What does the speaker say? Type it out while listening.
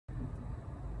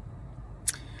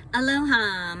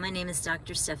Aloha, my name is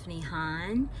Dr. Stephanie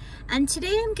Hahn, and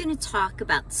today I'm going to talk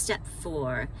about step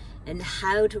 4 and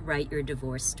how to write your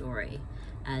divorce story.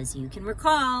 As you can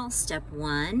recall, step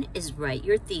 1 is write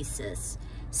your thesis.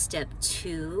 Step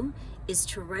 2 is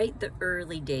to write the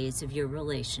early days of your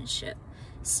relationship.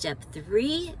 Step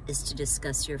 3 is to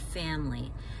discuss your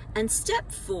family. And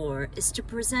step 4 is to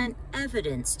present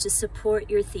evidence to support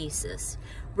your thesis.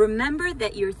 Remember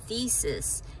that your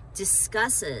thesis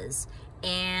discusses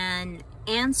and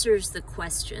answers the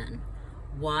question,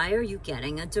 why are you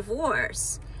getting a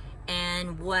divorce?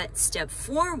 And what step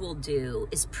 4 will do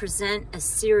is present a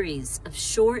series of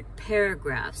short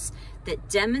paragraphs that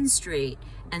demonstrate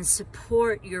and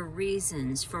support your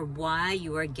reasons for why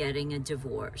you are getting a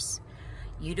divorce.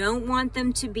 You don't want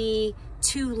them to be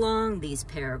too long, these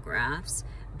paragraphs,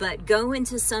 but go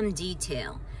into some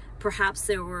detail. Perhaps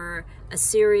there were a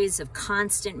series of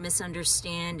constant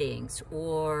misunderstandings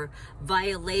or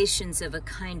violations of a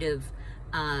kind of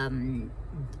an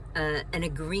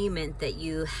agreement that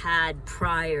you had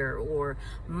prior, or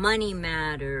money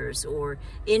matters, or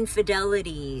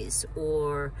infidelities,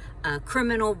 or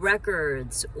criminal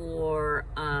records, or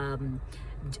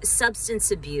substance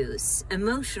abuse,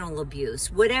 emotional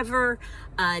abuse, whatever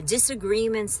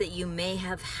disagreements that you may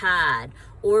have had,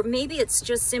 or maybe it's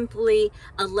just simply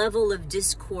a level of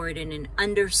discord and an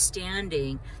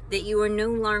understanding that you are no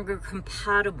longer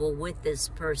compatible with this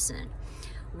person.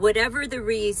 Whatever the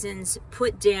reasons,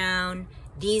 put down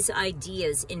these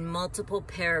ideas in multiple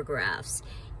paragraphs.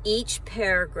 Each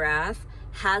paragraph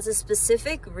has a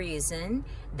specific reason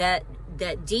that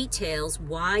details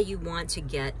why you want to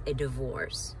get a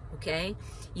divorce, okay?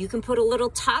 You can put a little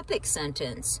topic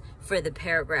sentence for the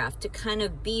paragraph to kind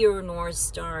of be your North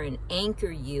Star and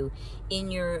anchor you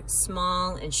in your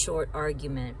small and short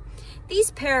argument.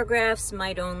 These paragraphs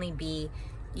might only be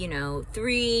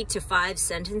 3 to 5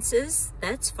 sentences.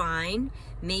 That's fine.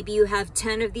 Maybe you have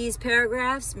 10 of these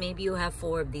paragraphs. Maybe you have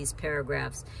 4 of these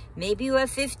paragraphs. Maybe you have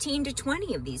 15 to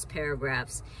 20 of these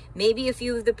paragraphs. Maybe a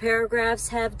few of the paragraphs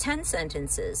have 10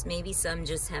 sentences. Maybe some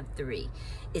just have 3.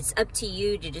 It's up to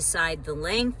you to decide the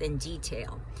length and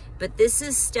detail. But this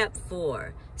is step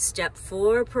 4. Step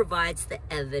 4 provides the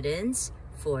evidence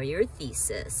for your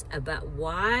thesis about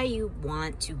why you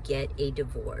want to get a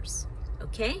divorce.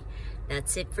 Okay?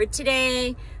 That's it for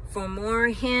today. For more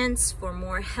hints, for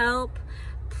more help,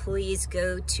 please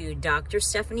go to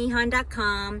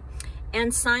drstephaniehahn.com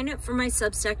and sign up for my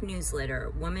Substack newsletter,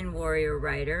 Woman Warrior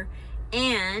Writer,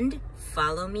 and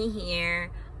follow me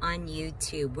here on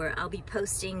YouTube, where I'll be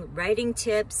posting writing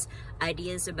tips,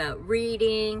 ideas about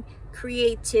reading,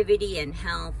 creativity, and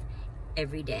health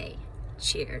every day.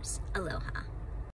 Cheers. Aloha.